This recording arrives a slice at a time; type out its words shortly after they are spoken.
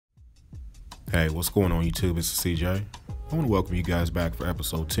Hey, what's going on YouTube? It's CJ. I want to welcome you guys back for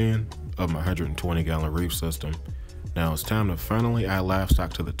episode 10 of my 120 gallon reef system. Now it's time to finally add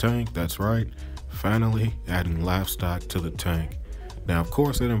livestock to the tank. That's right, finally adding livestock to the tank. Now of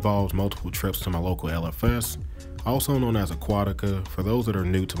course it involves multiple trips to my local LFS, also known as Aquatica. For those that are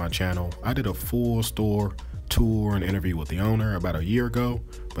new to my channel, I did a full store tour and interview with the owner about a year ago,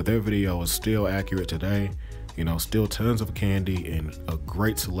 but their video is still accurate today. You know, still tons of candy and a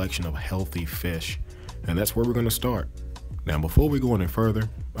great selection of healthy fish. And that's where we're going to start. Now, before we go any further,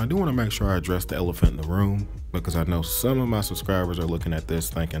 I do want to make sure I address the elephant in the room, because I know some of my subscribers are looking at this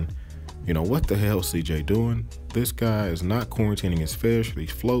thinking, you know, what the hell is CJ doing? This guy is not quarantining his fish, he's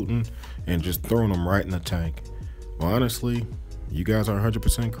floating and just throwing them right in the tank. Well, honestly, you guys are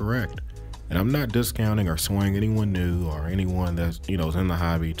 100% correct. And I'm not discounting or swaying anyone new or anyone that's, you know, is in the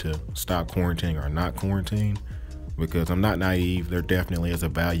hobby to stop quarantining or not quarantine, because I'm not naive. There definitely is a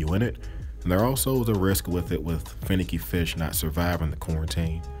value in it. And there also is a risk with it, with finicky fish not surviving the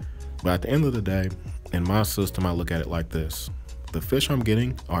quarantine. But at the end of the day, in my system, I look at it like this. The fish I'm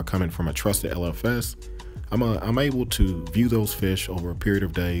getting are coming from a trusted LFS. I'm able to view those fish over a period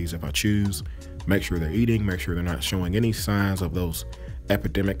of days if I choose, make sure they're eating, make sure they're not showing any signs of those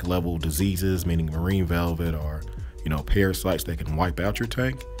epidemic level diseases, meaning marine velvet or, you know, parasites that can wipe out your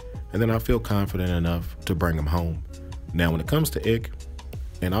tank. And then I feel confident enough to bring them home. Now, when it comes to ick,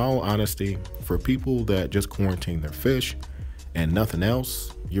 in all honesty, for people that just quarantine their fish and nothing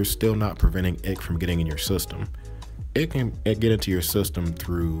else, you're still not preventing ick from getting in your system. It can get into your system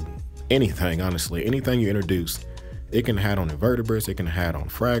through anything, honestly, anything you introduce. It can hat on invertebrates, it can hat on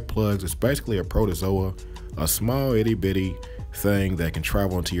frag plugs. It's basically a protozoa, a small itty bitty thing that can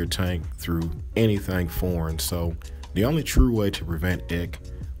travel into your tank through anything foreign. So the only true way to prevent ick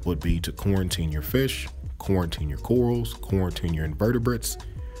would be to quarantine your fish, quarantine your corals, quarantine your invertebrates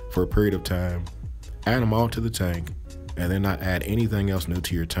for a period of time, add them all to the tank, and then not add anything else new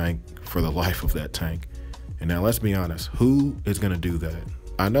to your tank for the life of that tank. And now let's be honest, who is going to do that?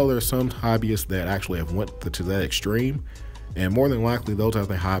 I know there's some hobbyists that actually have went to that extreme, and more than likely those are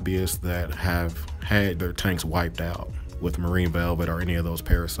the hobbyists that have had their tanks wiped out with marine velvet or any of those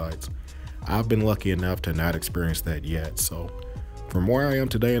parasites. I've been lucky enough to not experience that yet. So from where I am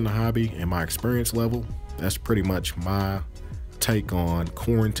today in the hobby and my experience level, that's pretty much my take on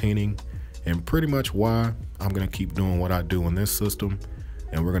quarantining, and pretty much why I'm gonna keep doing what I do in this system,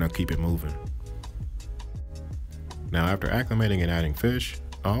 and we're gonna keep it moving. Now, after acclimating and adding fish,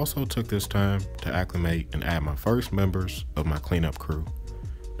 I also took this time to acclimate and add my first members of my cleanup crew.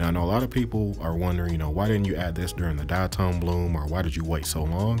 Now, I know a lot of people are wondering, you know, why didn't you add this during the diatom bloom, or why did you wait so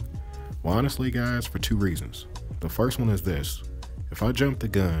long? Well, honestly, guys, for two reasons. The first one is this. If I jumped the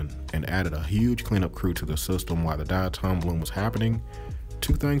gun and added a huge cleanup crew to the system while the diatom bloom was happening,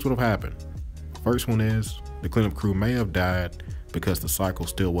 two things would have happened. First one is the cleanup crew may have died because the cycle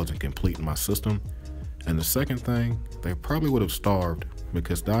still wasn't complete in my system. And the second thing, they probably would have starved,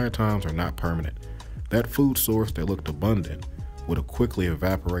 because diatoms are not permanent. That food source that looked abundant would have quickly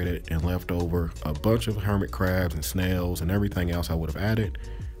evaporated and left over a bunch of hermit crabs and snails and everything else I would have added,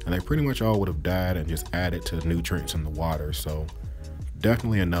 and they pretty much all would have died and just added to the nutrients in the water. So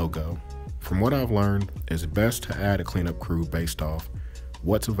definitely a no-go. From what I've learned, it's best to add a cleanup crew based off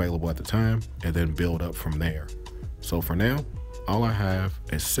what's available at the time and then build up from there. So for now, all I have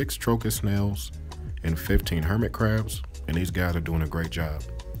is 6 trochus snails and 15 hermit crabs, and these guys are doing a great job.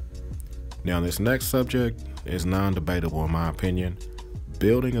 Now, this next subject is non-debatable in my opinion: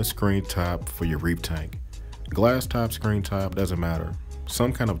 building a screen top for your reef tank. Glass top, screen top, doesn't matter.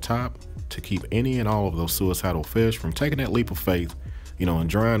 Some kind of top to keep any and all of those suicidal fish from taking that leap of faith, you know, and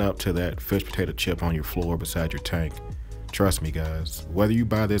drying up to that fish potato chip on your floor beside your tank. Trust me, guys, whether you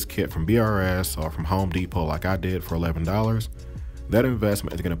buy this kit from BRS or from Home Depot like I did for $11, that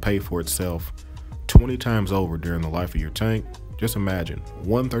investment is going to pay for itself 20 times over during the life of your tank. Just imagine,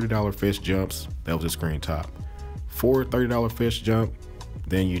 one $30 fish jumps, that was a screen top. 4 $30 fish jump,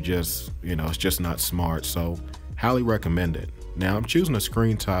 then you just, you know, it's just not smart. So highly recommend it. Now, I'm choosing a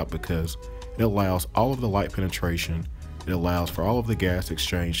screen top because it allows all of the light penetration, it allows for all of the gas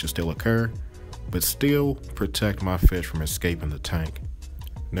exchange to still occur, but still protect my fish from escaping the tank.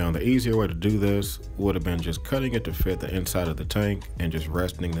 Now, the easier way to do this would have been just cutting it to fit the inside of the tank and just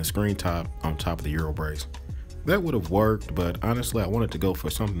resting the screen top on top of the Euro brace. That would have worked, but honestly, I wanted to go for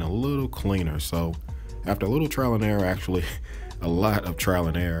something a little cleaner. So after a little trial and error, actually a lot of trial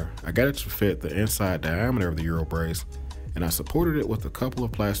and error, I got it to fit the inside diameter of the Euro brace, and I supported it with a couple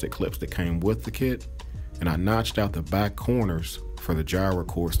of plastic clips that came with the kit, and I notched out the back corners for the gyro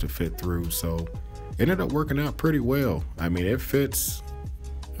cores to fit through. So it ended up working out pretty well. I mean, it fits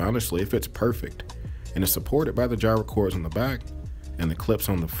Honestly, it fits perfect, and it's supported by the gyro cords on the back and the clips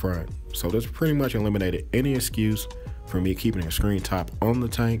on the front. So this pretty much eliminated any excuse for me keeping a screen top on the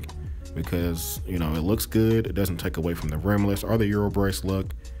tank, because it looks good, it doesn't take away from the rimless or the Eurobrace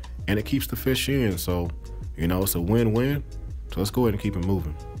look, and it keeps the fish in. So it's a win-win. So let's go ahead and keep it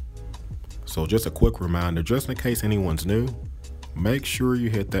moving. So just a quick reminder, just in case anyone's new, make sure you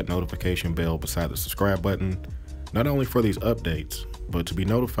hit that notification bell beside the subscribe button, not only for these updates, but to be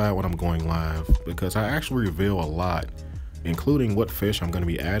notified when I'm going live, because I actually reveal a lot, including what fish I'm going to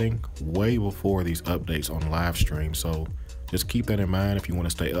be adding way before these updates on live stream. So just keep that in mind if you want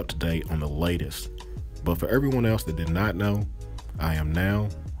to stay up to date on the latest. But for everyone else that did not know, I am now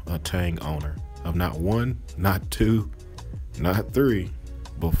a Tang owner of not one, not two, not three,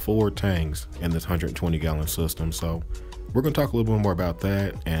 but 4 tangs in this 120-gallon system. So we're going to talk a little bit more about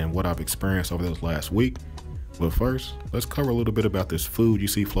that and what I've experienced over this last week. But first, let's cover a little bit about this food you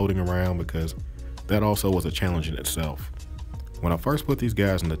see floating around, because that also was a challenge in itself. When I first put these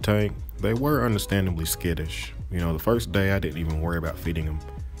guys in the tank, they were understandably skittish. The first day I didn't even worry about feeding them.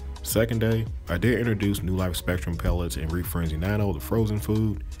 Second day, I did introduce New Life Spectrum pellets and Reef Frenzy Nano, the frozen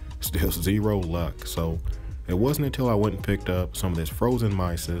food. Still zero luck. So it wasn't until I went and picked up some of this frozen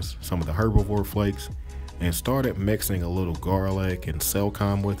mysis, some of the herbivore flakes, and started mixing a little garlic and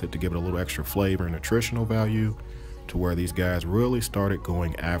Celcom with it to give it a little extra flavor and nutritional value, to where these guys really started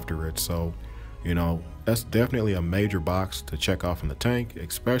going after it. So that's definitely a major box to check off in the tank,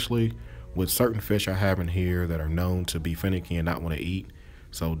 especially with certain fish I have in here that are known to be finicky and not want to eat.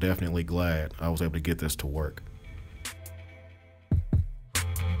 So definitely glad I was able to get this to work.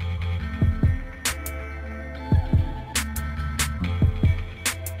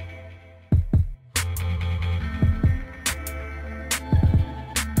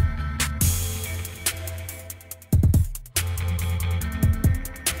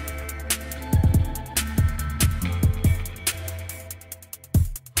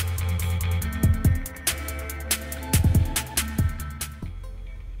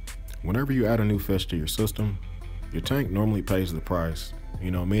 Whenever you add a new fish to your system, your tank normally pays the price,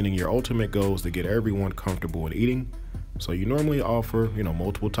 meaning your ultimate goal is to get everyone comfortable in eating. So you normally offer,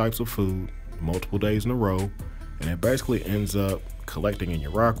 multiple types of food, multiple days in a row, and it basically ends up collecting in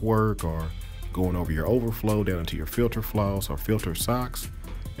your rock work or going over your overflow down into your filter floss or filter socks,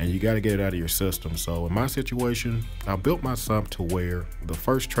 and you got to get it out of your system. So in my situation, I built my sump to where the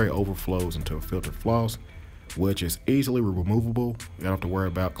first tray overflows into a filter floss, which is easily removable. You don't have to worry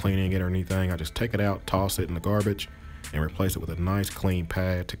about cleaning it or anything. I just take it out, toss it in the garbage, and replace it with a nice clean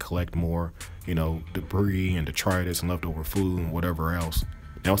pad to collect more, debris and detritus and leftover food and whatever else.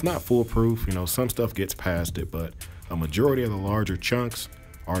 Now, it's not foolproof. Some stuff gets past it, but a majority of the larger chunks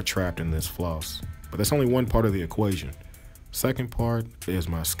are trapped in this floss. But that's only one part of the equation. Second part is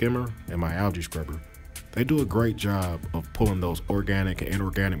my skimmer and my algae scrubber. They do a great job of pulling those organic and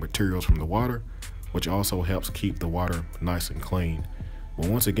inorganic materials from the water, which also helps keep the water nice and clean. But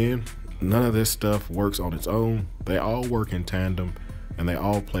once again, none of this stuff works on its own. They all work in tandem, and they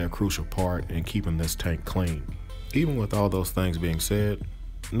all play a crucial part in keeping this tank clean. Even with all those things being said,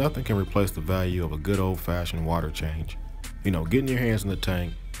 nothing can replace the value of a good old-fashioned water change. Getting your hands in the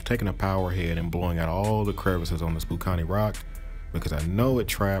tank, taking a power head and blowing out all the crevices on this Bucani rock, because I know it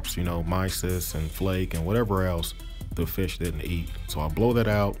traps, mysis and flake and whatever else the fish didn't eat. So I blow that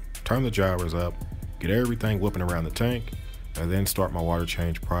out, turn the gyros up, get everything whipping around the tank, and then start my water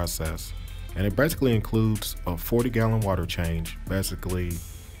change process. And it basically includes a 40-gallon water change, basically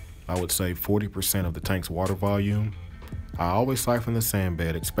I would say 40% of the tank's water volume. I always siphon the sand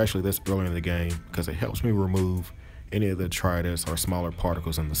bed, especially this early in the game, because it helps me remove any of the detritus or smaller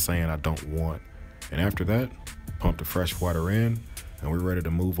particles in the sand I don't want. And after that, pump the fresh water in, and we're ready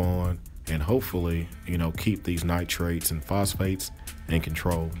to move on and hopefully, keep these nitrates and phosphates in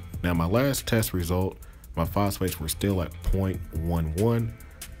control. Now, my last test result, my phosphates were still at 0.11,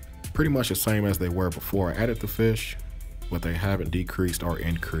 pretty much the same as they were before I added the fish, but they haven't decreased or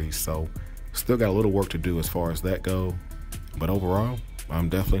increased. So still got a little work to do as far as that go, but overall, I'm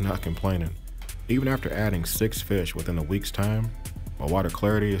definitely not complaining. Even after adding 6 fish within a week's time, my water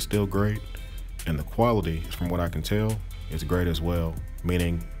clarity is still great, and the quality, from what I can tell, is great as well,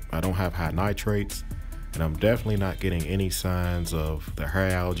 meaning I don't have high nitrates, and I'm definitely not getting any signs of the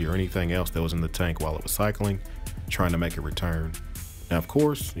hair algae or anything else that was in the tank while it was cycling, trying to make a return. Now, of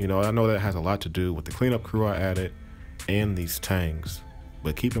course, I know that has a lot to do with the cleanup crew I added and these tangs,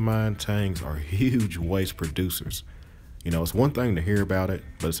 but keep in mind, tangs are huge waste producers. It's one thing to hear about it,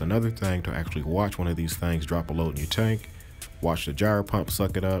 but it's another thing to actually watch one of these things drop a load in your tank, watch the gyro pump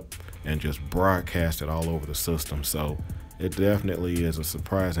suck it up, and just broadcast it all over the system. So it definitely is a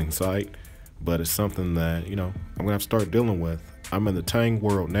surprising sight, but it's something that, I'm gonna have to start dealing with. I'm in the Tang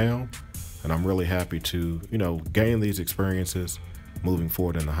world now, and I'm really happy to, gain these experiences moving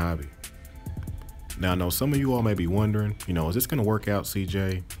forward in the hobby. Now, I know some of you all may be wondering, is this gonna work out,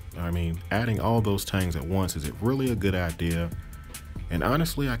 CJ? I mean, adding all those tangs at once, is it really a good idea? And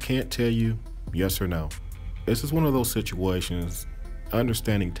honestly, I can't tell you yes or no. This is one of those situations,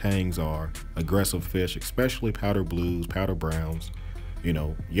 understanding tangs are aggressive fish, especially powder blues, powder browns,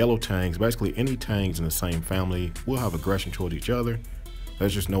 yellow tangs, basically any tangs in the same family will have aggression toward each other.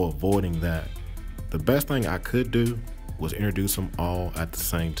 There's just no avoiding that. The best thing I could do was introduce them all at the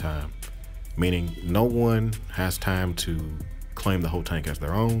same time, meaning no one has time to claim the whole tank as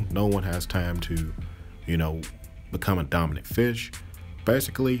their own. No one has time to, become a dominant fish.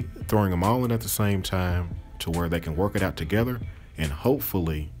 Basically, throwing them all in at the same time to where they can work it out together and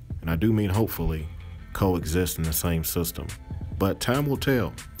hopefully, and I do mean hopefully, coexist in the same system. But time will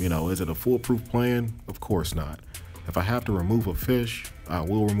tell. Is it a foolproof plan? Of course not. If I have to remove a fish, I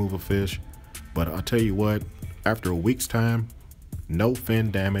will remove a fish. But I'll tell you what, after a week's time, no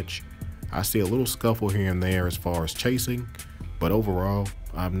fin damage. I see a little scuffle here and there as far as chasing, but overall,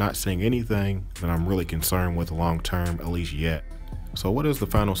 I'm not seeing anything that I'm really concerned with long term, at least yet. So what is the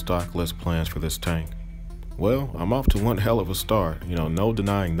final stock list plans for this tank? Well, I'm off to one hell of a start, no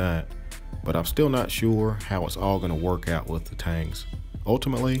denying that, but I'm still not sure how it's all going to work out with the tangs.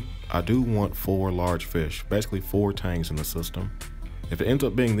 Ultimately, I do want 4 large fish, basically 4 tangs in the system. If it ends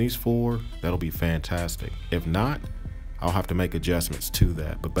up being these 4, that'll be fantastic. If not, I'll have to make adjustments to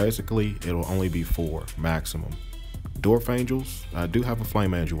that, but basically it'll only be 4 maximum. Dwarf angels, I do have a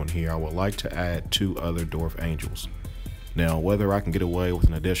flame angel in here. I would like to add 2 other dwarf angels. Now, whether I can get away with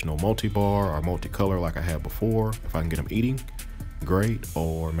an additional multi-bar or multicolor like I had before, if I can get them eating, great,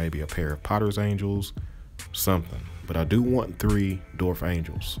 or maybe a pair of Potter's angels, something. But I do want 3 dwarf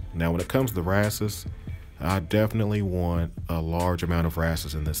angels. Now, when it comes to wrasses, I definitely want a large amount of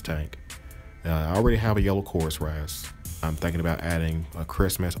wrasses in this tank. I already have a yellow chorus wrasse. I'm thinking about adding a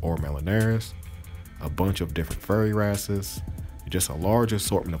Christmas or Melanaris, a bunch of different furry wrasses, just a large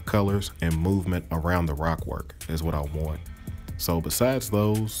assortment of colors and movement around the rockwork is what I want. So besides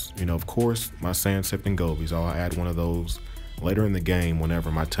those, of course, my sand sifting gobies, I'll add one of those later in the game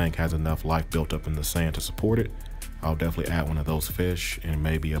whenever my tank has enough life built up in the sand to support it. I'll definitely add one of those fish and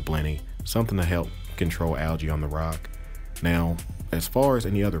maybe a blenny, something to help control algae on the rock. Now, as far as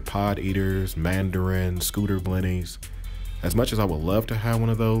any other pod eaters, mandarin, scooter blennies, as much as I would love to have one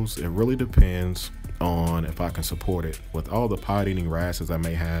of those, it really depends on if I can support it. With all the pod eating wrasses I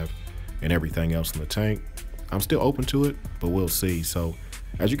may have and everything else in the tank, I'm still open to it, but we'll see. So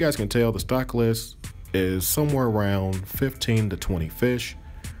as you guys can tell, the stock list is somewhere around 15 to 20 fish,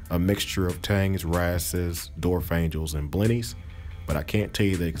 a mixture of tangs, wrasses, dwarf angels, and blennies, but I can't tell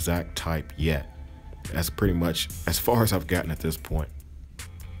you the exact type yet. That's pretty much as far as I've gotten at this point.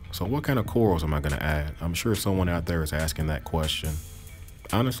 So what kind of corals am I going to add? I'm sure someone out there is asking that question.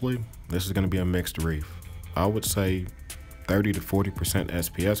 Honestly, this is going to be a mixed reef. I would say 30 to 40%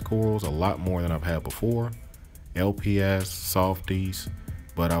 SPS corals, a lot more than I've had before. LPS, softies,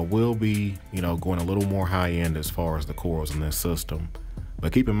 but I will be, going a little more high end as far as the corals in this system.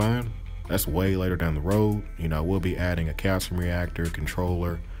 But keep in mind, that's way later down the road. We'll be adding a calcium reactor,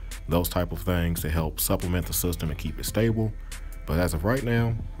 controller, those type of things to help supplement the system and keep it stable. But as of right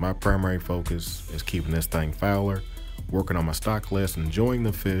now, my primary focus is keeping this thing fowler, working on my stock list, enjoying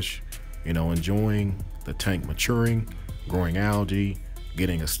the fish, enjoying the tank maturing, growing algae,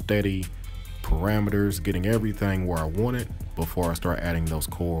 getting a steady parameters, getting everything where I want it before I start adding those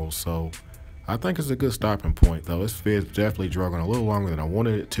corals. So I think it's a good stopping point though. This vid's definitely dragging a little longer than I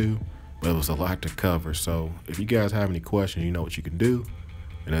wanted it to, but it was a lot to cover. So if you guys have any questions, you know what you can do.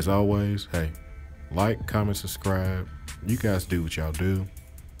 And as always, hey, like, comment, subscribe. You guys do what y'all do.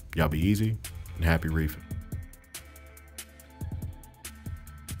 Y'all be easy and happy reefing.